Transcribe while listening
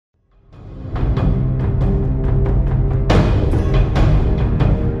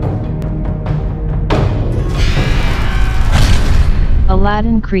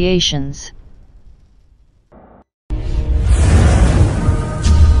Aladdin Creations.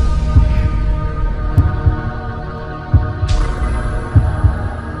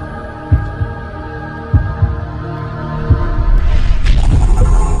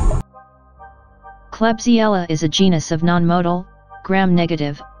 Klebsiella is a genus of non-motile,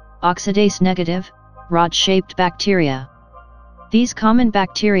 gram-negative, oxidase-negative, rod-shaped bacteria. These common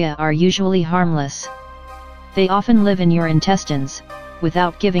bacteria are usually harmless. They often live in your intestines,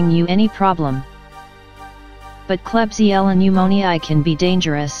 without giving you any problem. But Klebsiella pneumoniae can be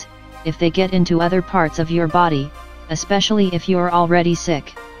dangerous, if they get into other parts of your body, especially if you're already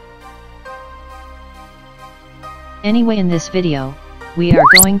sick. Anyway, in this video, we are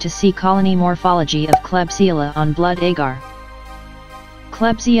going to see colony morphology of Klebsiella on blood agar.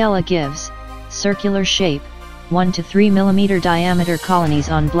 Klebsiella gives circular shape, 1 to 3 mm diameter colonies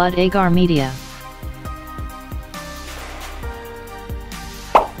on blood agar media.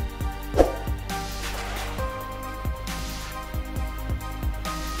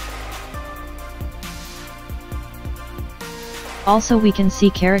 Also, we can see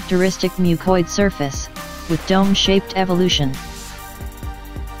characteristic mucoid surface, with dome-shaped evolution.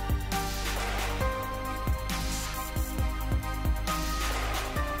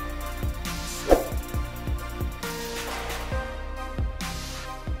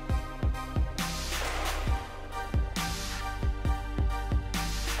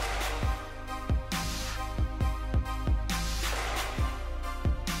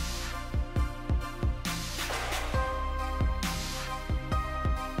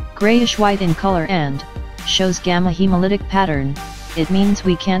 Grayish-white in color and shows gamma hemolytic pattern. It means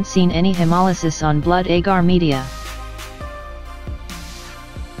we can't see any hemolysis on blood agar media.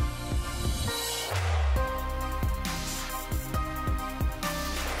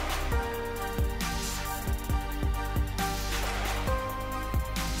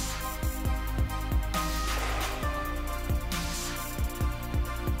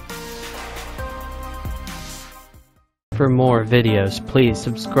 For more videos, please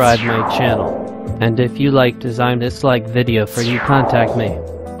subscribe my channel. And if you like design this like video for you, contact me.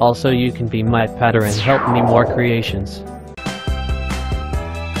 Also, you can be my pattern and help me more creations.